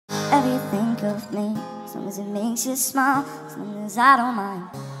Whatever you think of me, as long as it makes you smile, as long as I don't mind,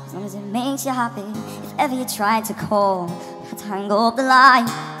 as long as it makes you happy. If ever you tried to call, I tangle up the line,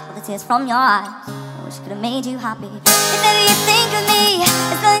 all the tears from your eyes, I wish could have made you happy. If ever you think of me,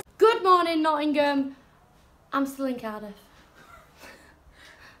 as long as... Good morning, Nottingham. I'm still in Cardiff.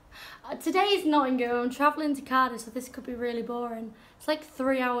 Today is Nottingham. I'm travelling to Cardiff, so this could be really boring. It's like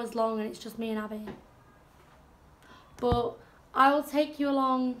 3 hours long and it's just me and Abby. But I will take you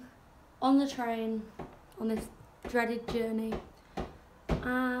along on the train on this dreaded journey.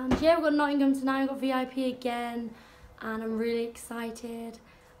 And yeah, we've got Nottingham tonight, we've got VIP again, and I'm really excited.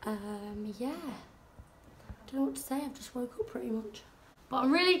 Yeah, don't know what to say, I've just woke up pretty much. But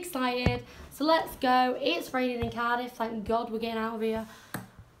I'm really excited, so let's go. It's raining in Cardiff, thank God we're getting out of here.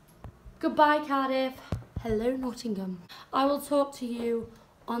 Goodbye Cardiff, hello Nottingham. I will talk to you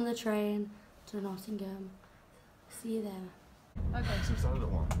on the train to Nottingham. See you there. Okay, so we started at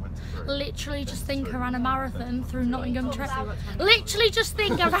 1, went to 3. Literally just think I ran a marathon through Nottingham train. Literally just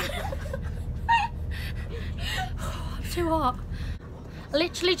think I ran... I'm too hot.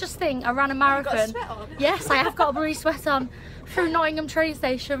 Literally just think I ran a marathon. Have you got a sweat on? Yes, I have got a blue sweat on. Through Nottingham train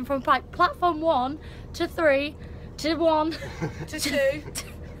station from like platform 1 to 3 to 1 to 2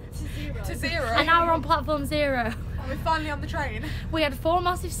 to 0. and now we're on platform 0. We're finally on the train. We had 4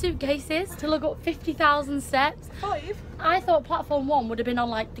 massive suitcases to look up 50,000 steps. 5? I thought platform 1 would have been on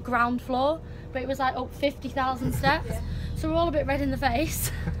like the ground floor, but it was like up 50,000 steps. Yeah. So we're all a bit red in the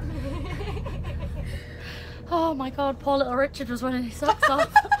face. Oh my God, poor little Richard was wearing his socks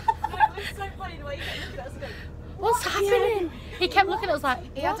off. No, it was so funny the way you kept looking at us and going, What's happening? He kept looking at us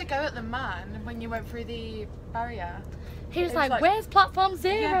like, he had to go at the man when you went through the barrier. he was It was like, like- where's platform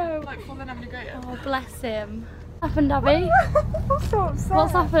 0? Yeah, like falling having a go at. Oh, bless him. What's happened, Abby? I'm so upset.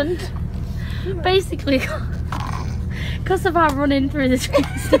 What's happened? Basically, because of our running through the train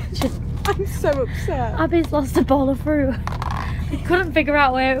station, I'm so upset. Abby's lost a bowl of fruit. He couldn't figure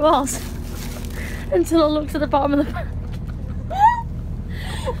out where it was until I looked at the bottom of the bag.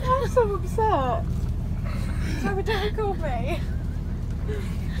 I'm so upset. So don't record me.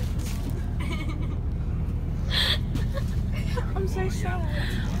 I'm so sad.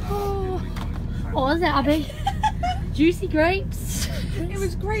 Oh. What was it, Abby? Juicy grapes. It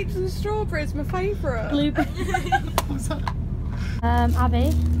was grapes and strawberries, my favourite. Blueberry. What's that? Abby.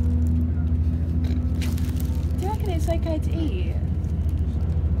 Do you reckon it's okay to eat?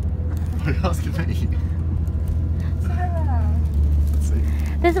 What are you asking me? Sarah. Let's see.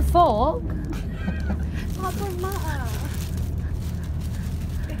 There's a fork. That doesn't matter.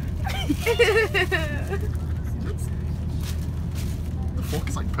 The fork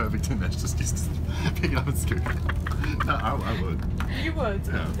is like perfect in there, just pick it up and scoop it. No, I would. You would?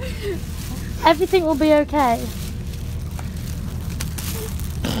 Yeah. Everything will be okay.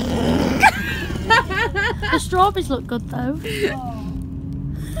 The strawberries look good though.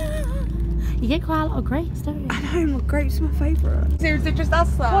 You get quite a lot of grapes, don't you? I know, grapes are my favourite. Seriously, just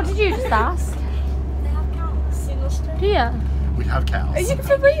ask that. What did you just ask? They have cows in Australia. Do you? We have cows. Are you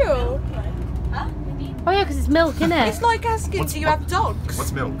for real? Oh yeah, because it's milk, innit? It's like asking, do you have dogs?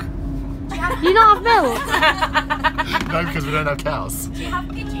 What's milk? You not have milk? No, because we don't have cows. Do you have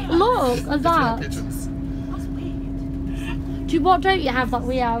pigeons? Look at We have that. pigeons. That's weird. What don't you have that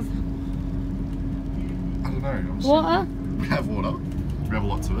we have? I don't know. I'm just Water? We have water. We have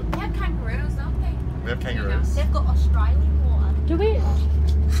lots of it. They have kangaroos, don't they? We have kangaroos. They've got Australian water. Do we?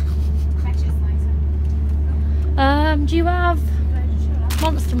 Which is nicer. Do you have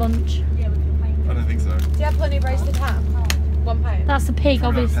Monster Munch? Yeah, we can play. I don't think so. Do you have honey roasted ham? £1. That's a pig,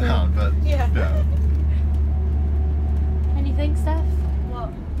 Probably obviously. not a pound, but Yeah. Anything, Steph? What?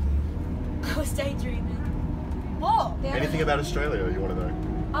 I was daydreaming. What? Anything about Australia you want to know?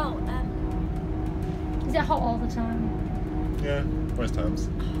 Oh, Is it hot all the time? Yeah, most times.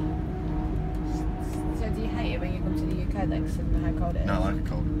 So do you hate it when you come to the UK, like, considering how cold it is? No, I like it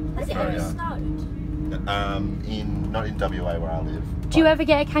cold. has it Oh, ever yeah. snowed? Not in WA where I live. Do you ever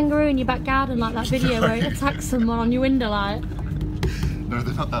get a kangaroo in your back garden like that video where it attacks someone on your window light? No,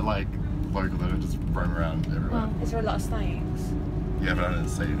 they're not that like local. They don't just roam around everywhere. Oh. Is there a lot of snakes? Yeah, but I don't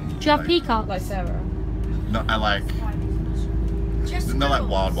see any. Do you have peacocks? Like Sarah? No, I like Just not like squirrels.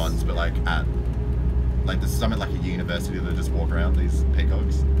 wild ones, but like at like there's some at like a university that just walk around these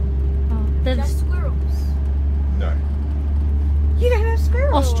peacocks. Oh, there's- Just squirrels. No, You don't have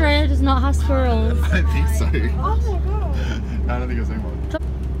squirrels? Australia does not have squirrels. I don't think so. Oh my god. No, I don't think I've seen one.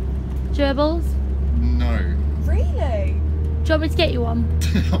 Gerbils? No. Really? Do you want me to get you one?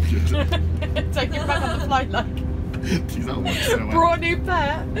 I'm good. Take it back on the flight like. He's not one so well. Brought a new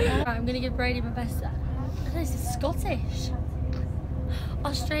pet. Right, I'm going to give Brady my best. This is Scottish.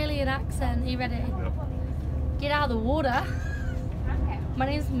 Australian accent. Are you ready? Yep. Get out of the water. My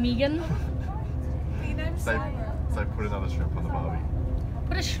name's Megan. Your name's Say, Sarah. say put another shrimp on the barbie.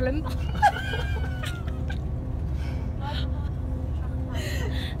 Put a shrimp.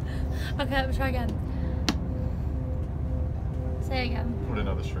 Okay, let me try again. Say again. Put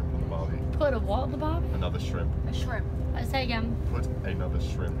another shrimp on the barbie. Put a what on the barbie? Another shrimp. A shrimp. Say again. Put another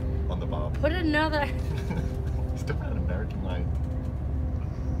shrimp on the barbie. Put another. He's doing an American night.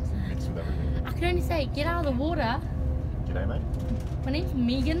 Mixed with everything. I can only say get out of the water. G'day, mate. My name's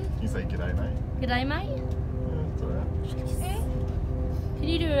Megan. You say g'day, mate. G'day, mate. Yeah, it's alright. Can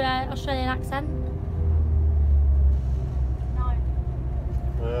you do an Australian accent? No.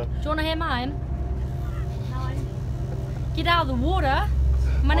 Do you want to hear mine? No. Get out of the water.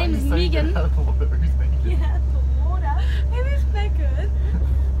 My Why are you name's saying Megan. get out of the water? Who's Megan? Yeah, the water. Maybe it's Megan.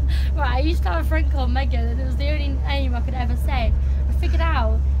 Right, I used to have a friend called Megan, and it was the only name I could ever say. I figured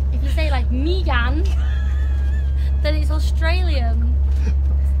out if you say like Megan, then it's Australian.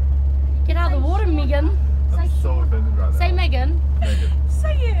 Get out of the water, Megan. I'm so offended right now. Say Megan. Megan.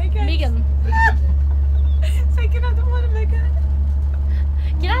 Say it again. Megan. Say get out the water, Megan.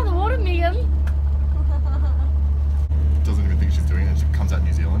 Get out of the water, Megan. Doesn't even think she's doing it. She comes out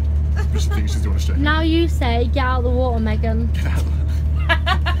New Zealand. But she thinks she's doing Australia. Now you say get out of the water, Megan. Get out.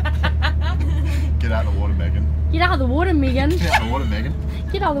 Get out of the water, Megan. Get out of the water, Megan. Get out of the water, Megan.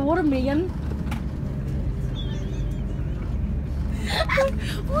 Get out of the water, Megan.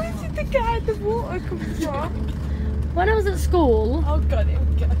 Where did the get out of the water come from? When I was at school, Oh god, it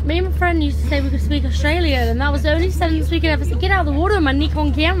would get. me and my friend used to say we could speak Australian, and that was the only sentence we could ever say. Get out of the water, my Nick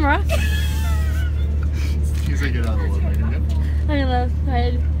on camera. You say get out of the water,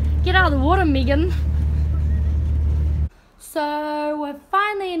 Megan. Get out of the water, Megan. So we're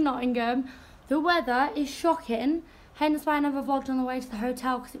finally in Nottingham. The weather is shocking, hence why I never vlogged on the way to the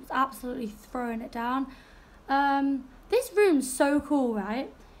hotel because it was absolutely throwing it down. This room's so cool,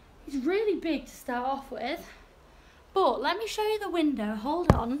 right? It's really big to start off with. But let me show you the window.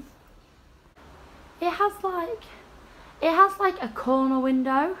 Hold on. It has like a corner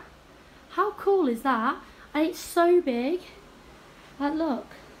window. How cool is that? And it's so big. Like, look.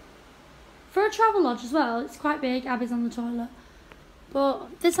 For a travel lodge as well, it's quite big. Abby's on the toilet.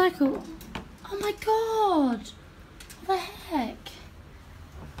 But there's like a... Oh my god! What the heck?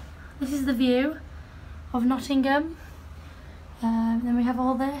 This is the view of Nottingham. Then we have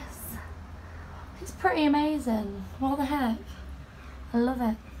all this. It's pretty amazing. What the heck? I love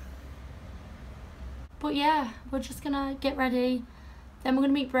it. But yeah, we're just gonna get ready. Then we're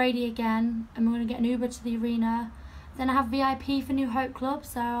gonna meet Brady again, and we're gonna get an Uber to the arena. Then I have VIP for New Hope Club,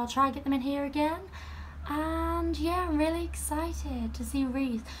 so I'll try and get them in here again. And yeah, I'm really excited to see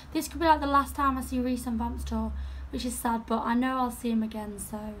Reece. This could be like the last time I see Reece on Vamps tour, which is sad, but I know I'll see him again,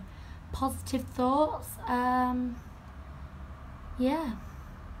 so positive thoughts. Yeah,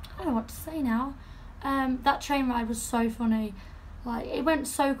 I don't know what to say now. That train ride was so funny. Like, it went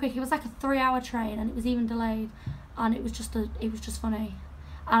so quick. It was like a 3-hour train, and it was even delayed, and it was just funny.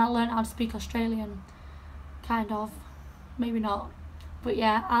 And I learned how to speak Australian, kind of, maybe not, but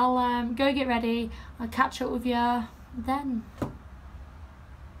yeah, I'll go get ready. I'll catch up with you then.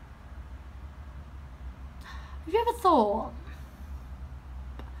 Have you ever thought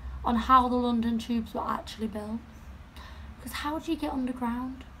on how the London tubes were actually built? Because how do you get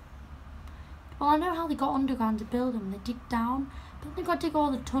underground? Well, I know how they got underground to build them. They dig down, but then they got to dig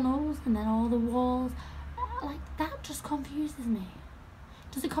all the tunnels and then all the walls. Like, that just confuses me.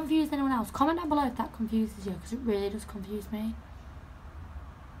 Does it confuse anyone else? Comment down below if that confuses you, because it really does confuse me.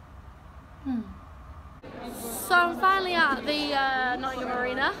 So I'm finally at the Nottingham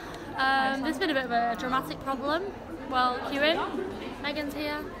Arena. There's been a bit of a dramatic problem. Well, queuing. Megan's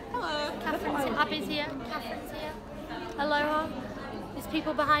here. Hello. Catherine's here. Abby's here. Catherine's here. Aloha. There's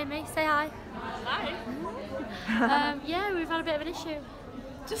people behind me. Say hi. Hi. Yeah, we've had a bit of an issue.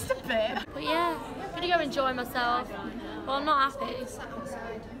 Just a bit. But yeah, I'm gonna go enjoy myself. Well, I'm not happy.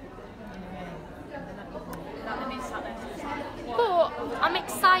 But I'm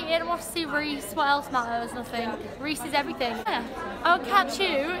excited. I want to see Reece. What else matters? Nothing. Reece is everything. Yeah. I'll catch you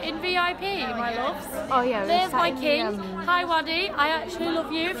in VIP, my loves. Oh yeah. There's my king. Hi, Waddy. I actually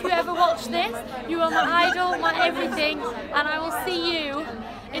love you. If you ever watch this, you are my idol, my everything, and I will see you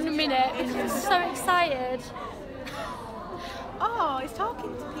in a minute because I'm so excited. Oh, he's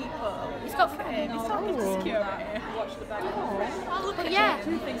talking to people. He's got friends. He's talking to security. But yeah,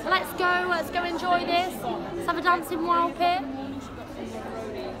 let's go enjoy this. Let's have a dancing wild pit.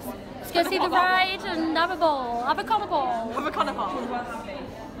 Let's go see the ride and have a ball. Have a carnival. Have a carnival.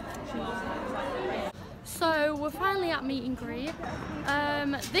 So we're finally at meet and greet.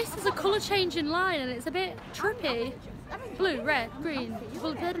 This is a colour changing line and it's a bit trippy. Blue, red, green.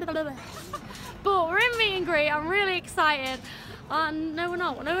 But we're in meet and greet. I'm really excited. No, we're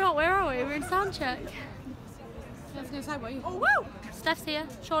not. No, we're not. Where are we? We're in sound check. I was going to say, what are you? Oh, woo! Steph's here.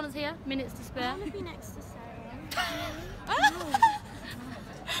 Shauna's here. Minutes to spare. I want to be next to Sarah.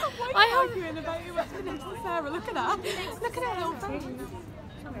 Why are you arguing about who wants to be next to Sarah? Look at her. Look at her little face.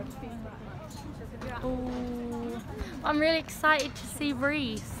 Oh, I'm really excited to see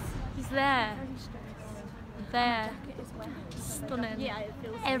Reece. He's there. There. Stunning. Yeah, it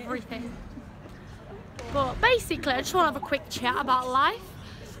feels everything. But basically, I just want to have a quick chat about life.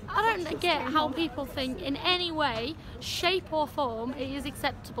 I don't get how people think in any way, shape or form it is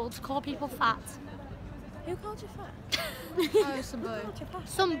acceptable to call people fat. Who called you fat? Oh, some boy.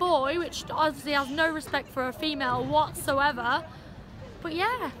 Some boy, which obviously has no respect for a female whatsoever. But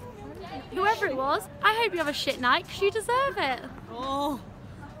yeah, whoever it was, I hope you have a shit night because you deserve it. Oh.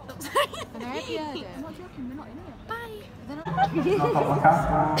 And I hope you heard it. I'm not joking, we're not in here. Bye.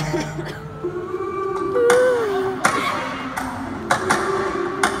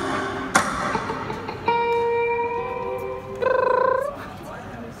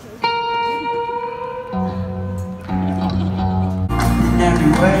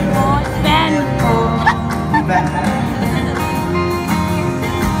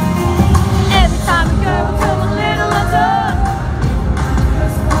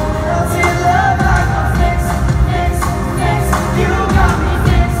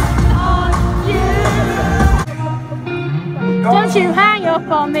 Don't you hang up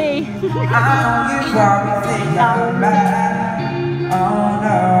on me. I know you probably think I'm mad. Oh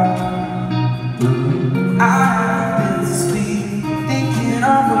no. I've been asleep, thinking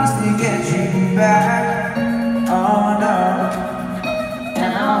of ways to get you back. Oh no.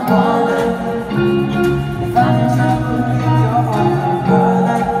 And I wonder if I can trouble with your heart,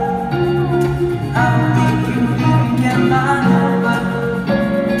 brother. I don't think you can get my number.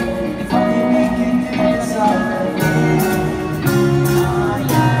 If only we can do this all again.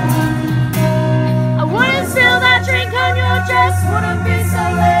 Wouldn't be so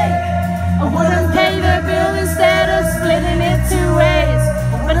late. I wouldn't pay the bill instead of splitting it two ways.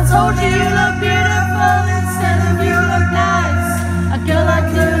 But I told you you look beautiful instead of you look nice. A girl I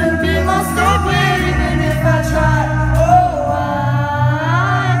couldn't be more stupid even if I tried. Oh,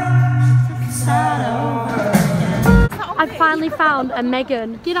 I start over again. I finally found a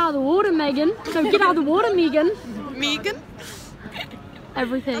Megan. Get out of the water, Megan. No, get out of the water, Megan. Megan?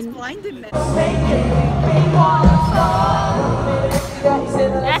 Everything. That's blinding me.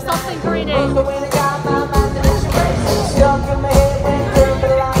 That's something greedy. I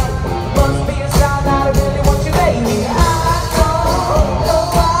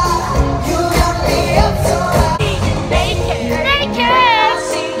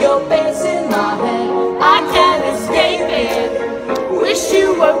can't escape it. Wish you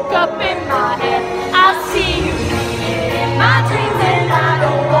woke up in my head. I see you in my dreams and I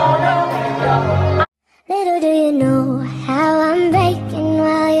don't wanna wake up. Little do you know how I'm breaking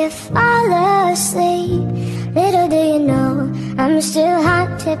while you fall asleep. Little do you know I'm still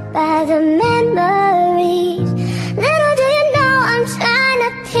haunted by the memories. Little do you know I'm trying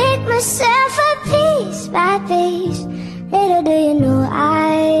to pick myself up piece by piece. Little do you know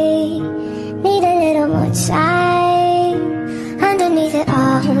I need a little more time. Underneath it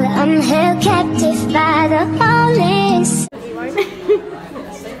all, I'm held captive by the hole inside.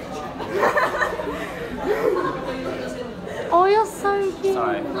 Oh, you're so cute.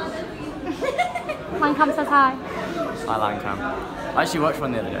 Sorry. Lancam says hi. Hi, Lancam. I actually watched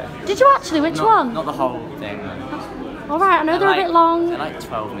one the other day. Did you actually? Which one? Not the whole thing, though. Alright, I know they're a bit long. They're like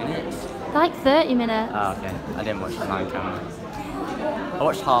 12 minutes. They're like 30 minutes. Oh, okay. I didn't watch the Lancam. I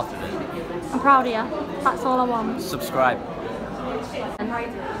watched half of it. I'm proud of you. That's all I want. Subscribe.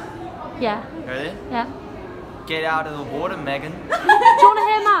 Yeah. Ready? Yeah. Get out of the water, Megan. Do you want to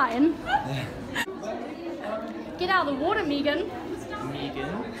hear mine? Get out of the water, Megan. Megan.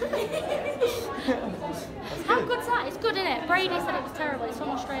 How good's that? It's good, isn't it? Brady said it was terrible. It's from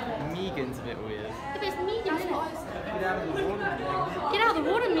Australia. Megan's a bit weird. Yeah, but it's Megan, isn't it? Get out of the water, Megan. Get out of the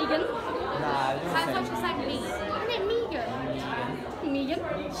water, Megan. Nah, Sounds like she's like me. Isn't it Megan? Megan.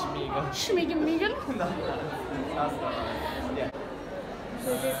 Megan. Megan.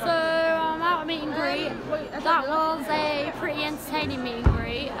 So I'm out at meet and greet. That was a pretty entertaining meet and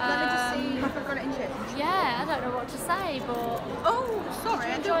greet. Let me just see if I've got it in shape. Yeah, I don't know what to say, but Oh, sorry.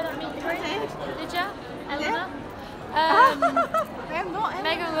 did you enjoy that meet and greet? Did you, Eleanor? I am not.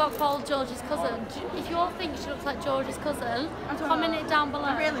 Megan got called George's cousin. If you all think she looks like George's cousin, comment it down below.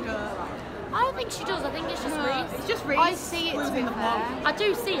 I really do. I don't think she does. I think it's just Reece. It's just Reece. I see it to be fair. I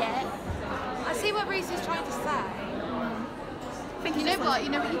do see it. I see what Reece is trying to say. You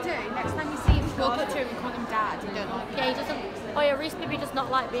know what you do? Next time you see him, walk up to him and call him dad. You don't like it. Yeah, he doesn't. Oh yeah, Reece Bibby does not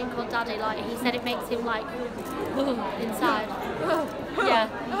like being called daddy. Like he said, it makes him like inside. Yeah.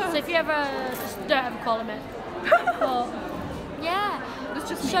 So if you ever just don't ever call him it. But yeah, It's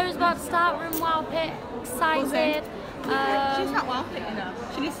just the show's about to start. We're in Wild Pit. Excited. She's not well fit enough.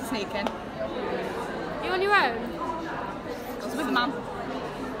 She needs to sneak in. You on your own? It's with a mum.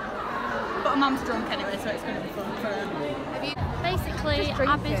 But her mum's drunk anyway, so it's going to be fun for her. Basically,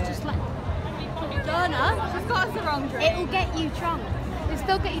 Abby's just like. Donna, she's got us the wrong drink. It will get you drunk. It'll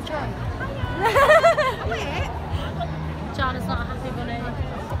still get you drunk. Jana's not a happy bunny.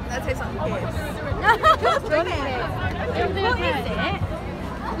 That tastes like piss. Just drink it. What is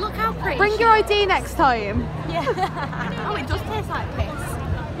it? Look how pretty. Bring your ID next time. Oh, it does taste like piss.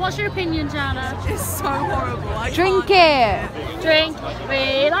 What's your opinion, Jana? It's so horrible. Drink it. Drink.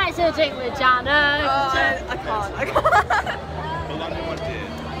 We like to drink with Jana. I can't.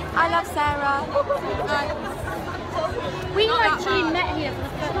 I love Sarah. We actually met here for the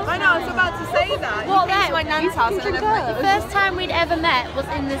first time. I know, I was about to say that. What You came to my then? nan's house and I never met The you. first time we'd ever met was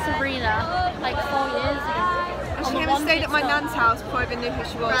in this arena, like 4 years ago. And she came and stayed at my nan's house before I even knew who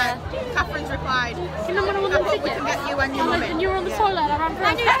she was. Right. Catherine's replied, Can I want I thought we can get you and your mum in. And you were on the toilet and I ran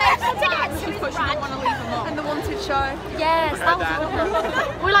through. She put she didn't want to leave her mum. And the wanted show. Yes, that was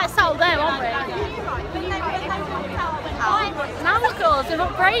wonderful. We like settled there, weren't we? Now look at us, we've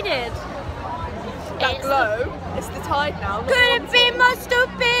upgraded. That glow, it's the tide now. Could it be more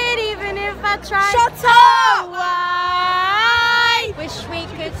stupid even if I tried? Shut up! Why? Wish we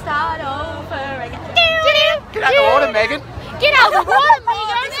could start over again. Get out of the water, Megan. Get out of the water,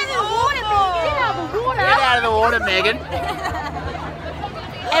 Megan! Get out of the water, Megan! Get out of the water! Get out of the water, Megan.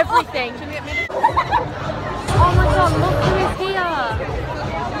 Everything. Oh my god, look who is here!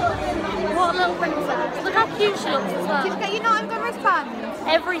 What a little princess. Look how cute she looks as well. Did you get your Nottingham wristband?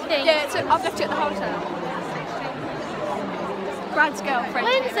 Everything. Yeah, I've left it at the hotel. Brad's girlfriend.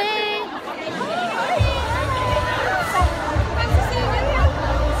 Lindsay!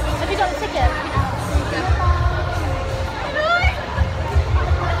 Have you got the ticket?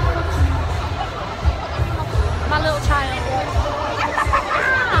 My little child.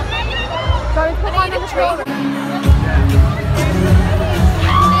 Go and put mine in the tree.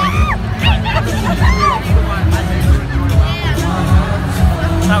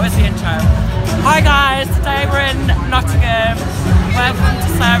 That was the intro. Hi guys, today we're in Nottingham. Welcome to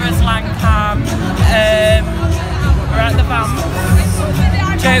Sarah's Lancam. We're at the Vamps.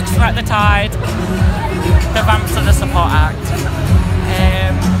 Jokes are at the Tide. The Vamps are the support act.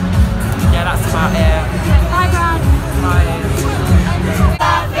 Yeah, that's about it. Bye, Brad. Bye.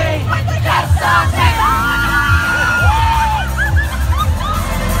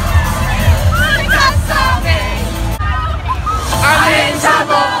 I'm in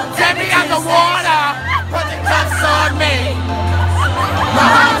trouble. Take me out the water. Put the cuffs on me. My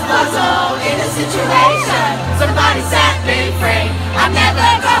heart's puzzled in a situation. Somebody set me free. I'll never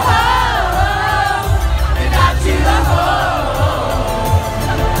go home without you the home.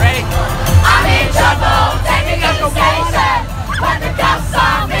 Great. I'm in trouble. Take me out the station. Put the cuffs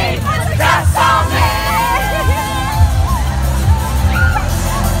on me. Put the cuffs on me.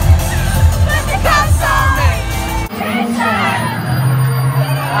 Put the cuffs on me.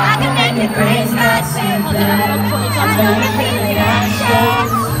 I can make your grace not simple. I know the feeling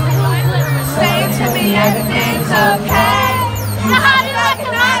actions. Say to me everything's okay. You're hiding like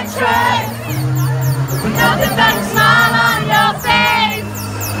an actress. With nothing but a smile on your face.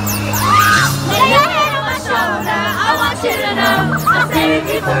 Lay your head on my shoulder. I want you to know I'll stay with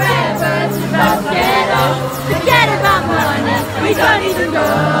you forever. So don't get old. Forget about money. We don't need to go,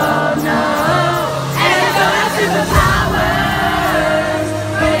 no. And I don't have superpowers.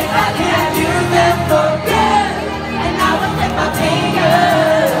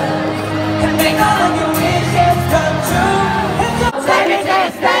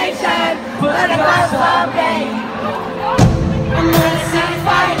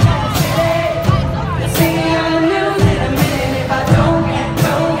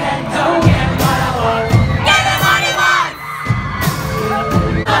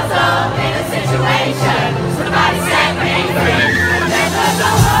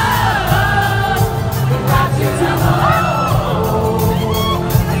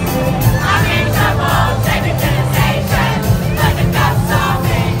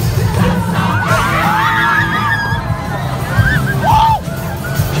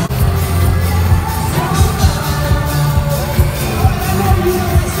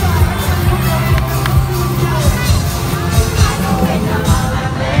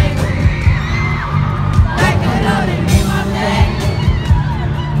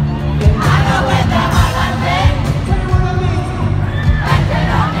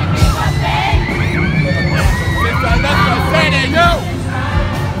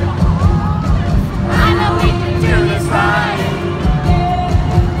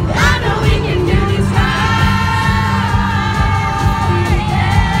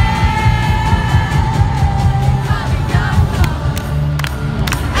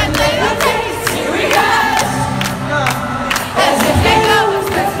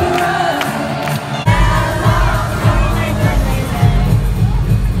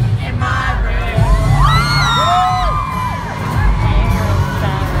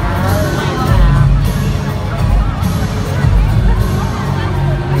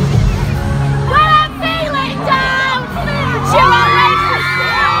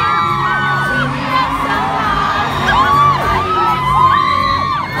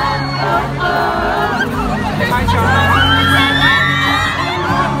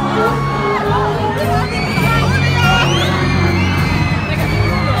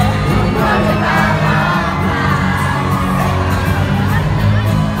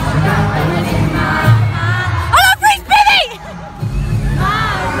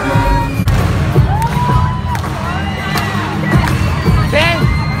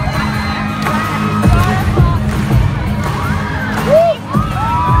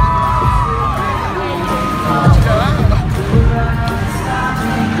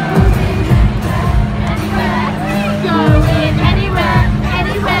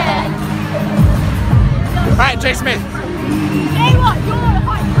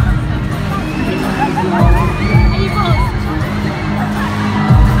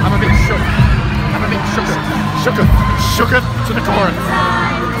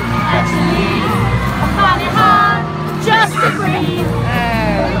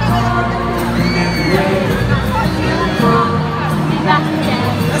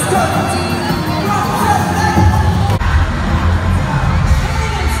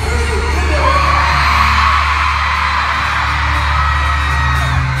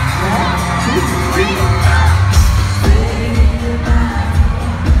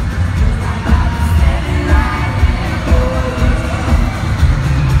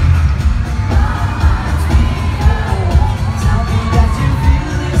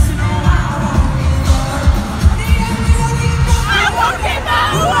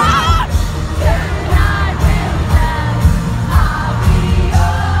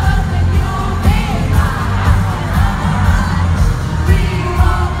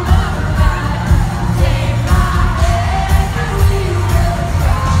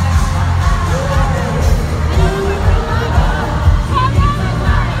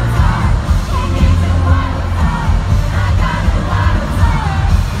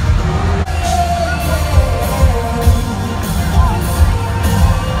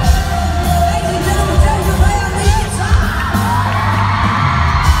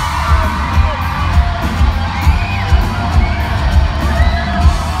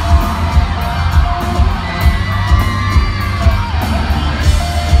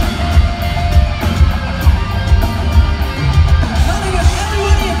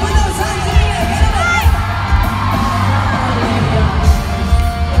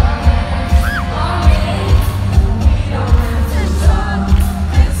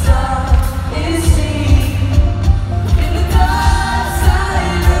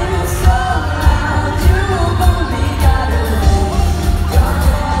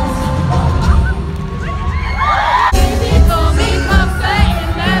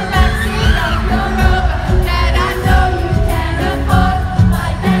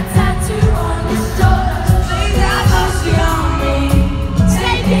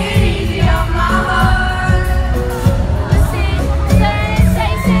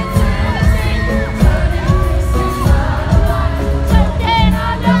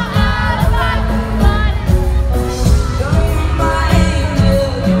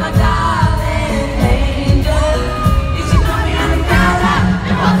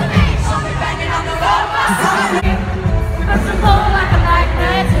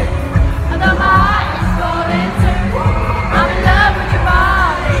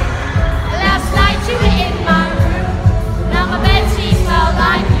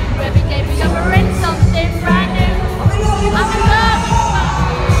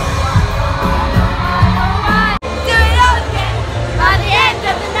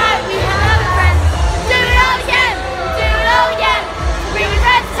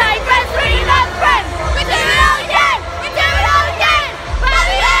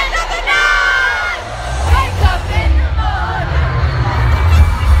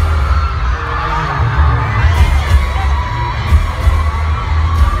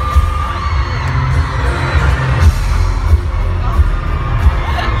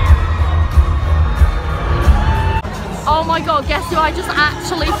 I just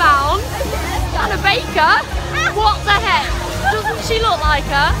actually found Hannah Baker. What the heck? Doesn't she look like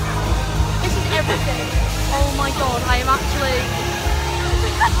her? This is everything. Oh my god, I am actually...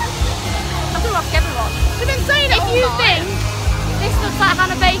 I'm going to ask everyone. You've been saying it If all you night. think this looks like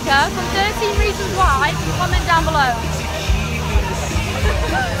Hannah Baker from 13 Reasons Why, comment down below.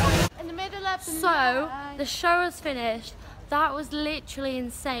 In the middle of the So, night. the show has finished. That was literally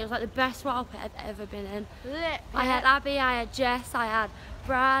insane. It was like the best wild pit I've ever been in. I had Abby, I had Jess, I had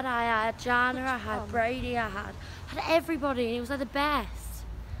Brad, I had Jana, I had Brady, I had everybody, and it was like the best.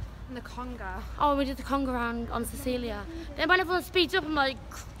 And the conga. Oh, we did the conga round on Cecilia. Then when everyone speeds up, I'm like,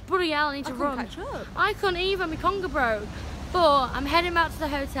 bloody hell, I need to run. Catch up. I couldn't even, my conga broke. But I'm heading back to the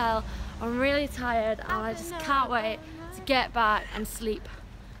hotel. I'm really tired, and I just can't wait to get back and sleep.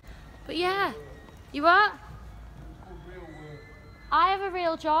 But yeah, you what? I have a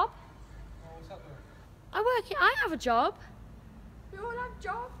real job. I have a job. We all have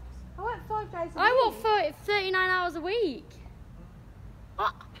jobs. I work 5 days a I week. work 39 hours a week.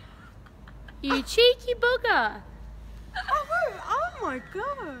 Oh, you cheeky bugger. Oh my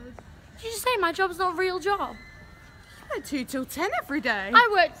god. Did you just say my job's not a real job? I work 2 till 10 every day. I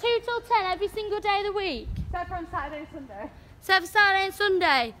work 2 till 10 every single day of the week. Except for on Saturday and Sunday. Except for Saturday and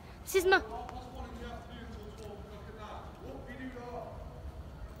Sunday. This is my...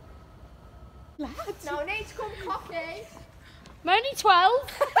 No need to come coffee. I'm only 12.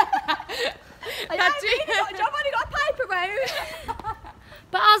 I haven't got a job, I only got a paper route.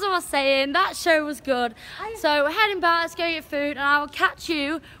 But as I was saying, that show was good. So we're heading back, let's go get food, and I will catch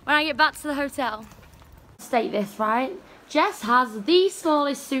you when I get back to the hotel. State this, right? Jess has the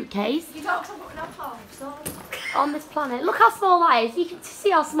smallest suitcase You don't come up with no pants. on this planet. Look how small that is. You can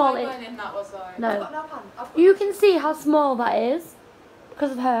see how small it is. in that was though. No. I've got no pants. You can see how small that is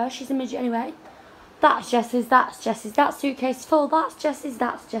because of her. She's a midget anyway. That's Jess's, that's Jess's. That suitcase is full. That's Jess's,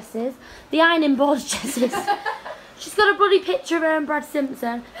 that's Jess's. The ironing board's Jess's. She's got a bloody picture of her and Brad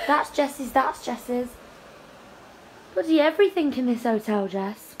Simpson. That's Jess's, that's Jess's. Bloody everything in this hotel,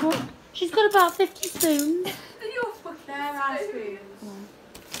 Jess. What? She's got about 50 spoons. There are spoons.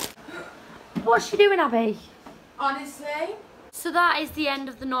 What's she doing, Abby? Honestly. So that is the end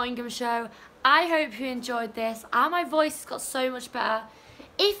of the Nottingham show. I hope you enjoyed this. And my voice has got so much better.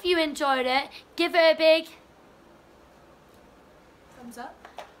 If you enjoyed it, give it a big Thumbs up.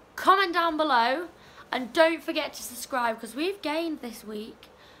 comment down below. And don't forget to subscribe because we've gained this week.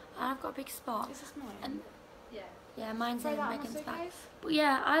 And I've got a big spot. Is this mine? And yeah, mine's Say in that on Megan's my back. suitcase? But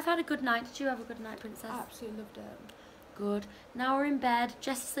yeah, I've had a good night. Did you have a good night, Princess? Absolutely loved it. Good. Now we're in bed.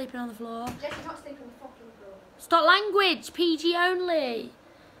 Jess is sleeping on the floor. Jess, you're not sleeping on the fucking floor. Stop language. PG only.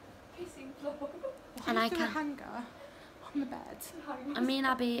 Pissing floor. And I a can. hanger on the bed. And me and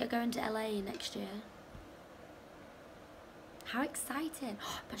Abby are going to LA next year. How exciting.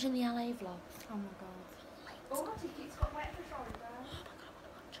 Imagine the LA vlog. Oh my god. Oh, my ticket's got wet for Florida.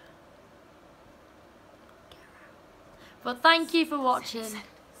 But thank you for watching. Send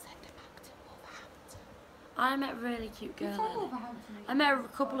it back to Wolverhampton. I met a really cute girl. From earlier. Wolverhampton. I met a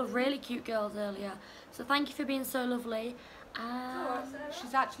couple of really cute girls earlier. So thank you for being so lovely.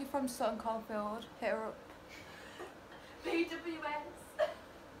 She's actually from Sutton Coldfield. Hit her up. BWS.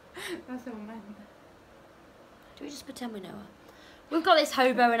 That's what I meant. Do we just pretend we know her? We've got this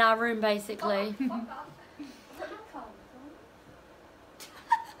hobo in our room basically.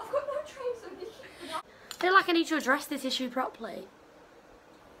 I feel like I need to address this issue properly.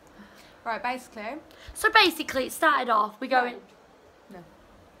 Right, basically. So basically it started off, we go in. No,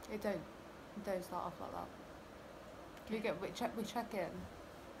 it don't start off like that. We check in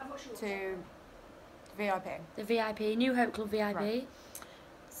to VIP. The VIP, New Hope Club VIP. Right.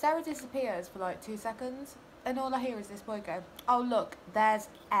 Sarah disappears for like 2 seconds, and all I hear is this boy go, "Oh look, there's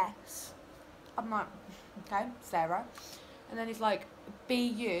S." I'm like, okay, Sarah, and then he's like,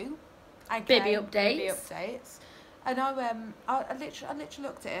 "BU." Okay, Bibby updates. Bibby updates. And I literally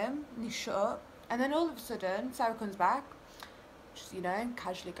looked at him, and he shut up. And then all of a sudden, Sarah comes back, just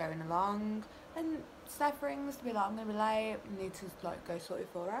casually going along, and Steph rings to be like, "I'm gonna be late. I need to like go sort it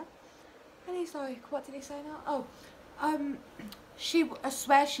for her." And he's like, "What did he say now?" Oh, I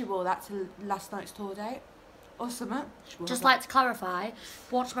swear she wore that to last night's tour date, or something. Just like to clarify,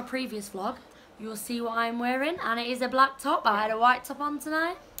 watch my previous vlog. You will see what I'm wearing, and it is a black top. I had a white top on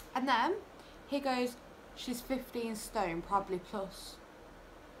tonight. And then he goes, "She's 15 stone, probably plus."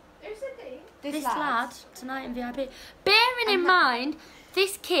 Who said this? This lad tonight in VIP. Bearing in mind,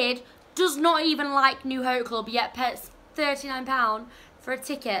 this kid does not even like New Hope Club, yet pays £39 for a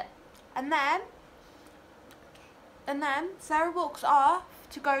ticket. And then Sarah walks off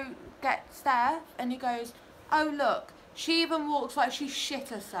to go get Steph, and he goes, "Oh look, She even walks like she shit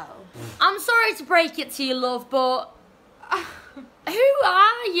herself. I'm sorry to break it to you, love, but who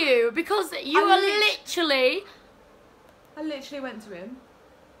are you? Because you are literally... I literally went to him.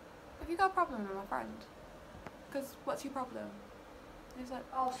 Have you got a problem with my friend? Because what's your problem? He was like,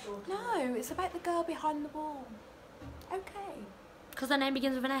 Oh, sure. no, it's about the girl behind the wall. Okay. Because her name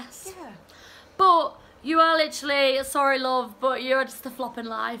begins with an S. Yeah. But you are literally, sorry love, but you're just a flop in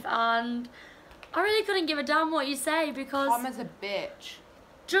life, and I really couldn't give a damn what you say, because... Karma's a bitch.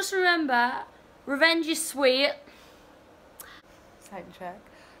 Just remember, revenge is sweet. Sound check.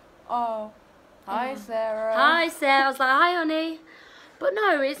 Oh. Hi, Sarah. Hi, Sarah. I was like, hi, honey. But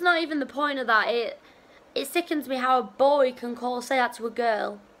no, it's not even the point of that. It sickens me how a boy can say that to a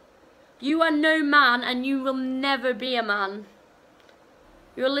girl. You are no man, and you will never be a man.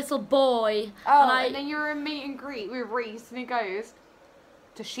 You're a little boy. Oh, and then you're in meet and greet with Reece, and he goes,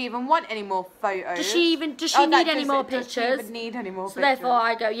 does she even want any more photos? Does she need any more pictures? Does she even need any more so pictures? therefore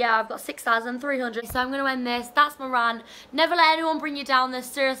I go, yeah, I've got 6,300. So I'm going to end this. That's my rant. Never let anyone bring you down. They're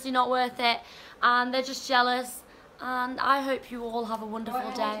seriously not worth it. And they're just jealous. And I hope you all have a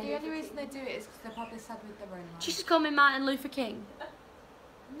wonderful day. The only reason they do it is because they're probably sad with their own life. She just called me Martin Luther King.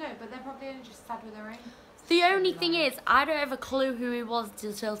 No, but they're probably only just sad with their own. The only thing is, I don't have a clue who he was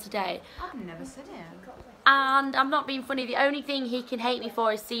until today. I've never seen him. And I'm not being funny, the only thing he can hate me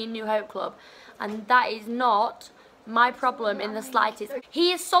for is seeing New Hope Club. And that is not my problem in the slightest.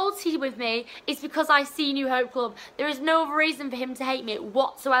 He is salty with me, it's because I see New Hope Club. There is no other reason for him to hate me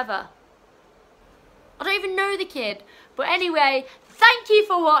whatsoever. I don't even know the kid. But anyway, thank you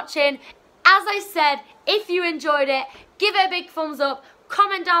for watching. As I said, if you enjoyed it, give it a big thumbs up,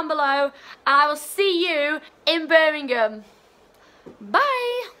 comment down below, and I will see you in Birmingham.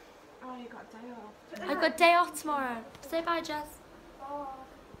 Bye. I've got a day off tomorrow. Say bye, Jess.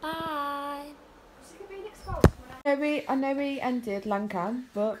 Bye. I know we ended Lancam,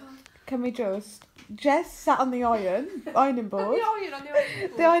 but can we just... Jess sat on the ironing board.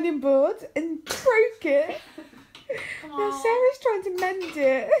 The ironing board and broke it. Now Sarah's trying to mend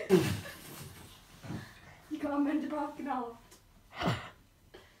it. You can't mend it broken off.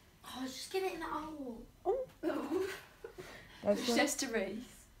 Oh, just get it in that hole. Oh. That's it's just a Reece.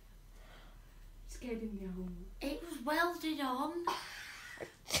 It was welded on.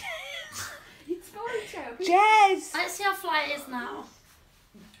 It's going to. Jess! Let's see how flat it is now.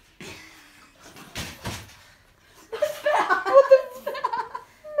 What the?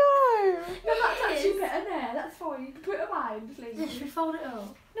 No. No, that's actually better there. That's fine. You can put it away and just leave Yeah, it. should we fold it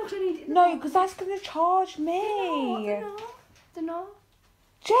up? No, I need it. No, because that's going to charge me. They're not.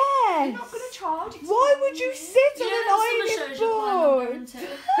 Jess! They're not going to charge. Why would you sit on an ironing board?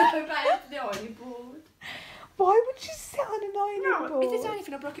 The ironing board. Why would you sit on an ironing board? If there's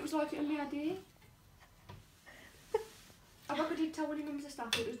anything I broke, it was like it on my idea. I probably did tell one of your members of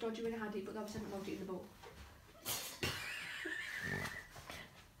staff it was dodgy when I had it, but obviously I haven't logged it in the bowl.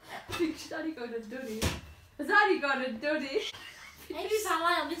 I think she's only gone and done it. Has only gone and done it. Maybe if I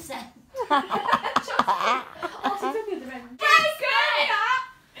lie on this end. Oh, she's on the other end.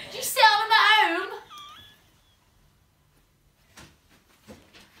 Did you sit on them at home?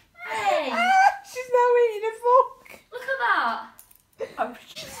 Hey! She's now eating a fork. Look at that. Oh,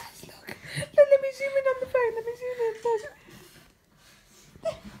 Jesus, look. Let me zoom in on the phone. Let me zoom in.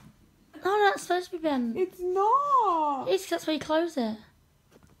 No, that's supposed to be bent. It's not. It's that's where you close it.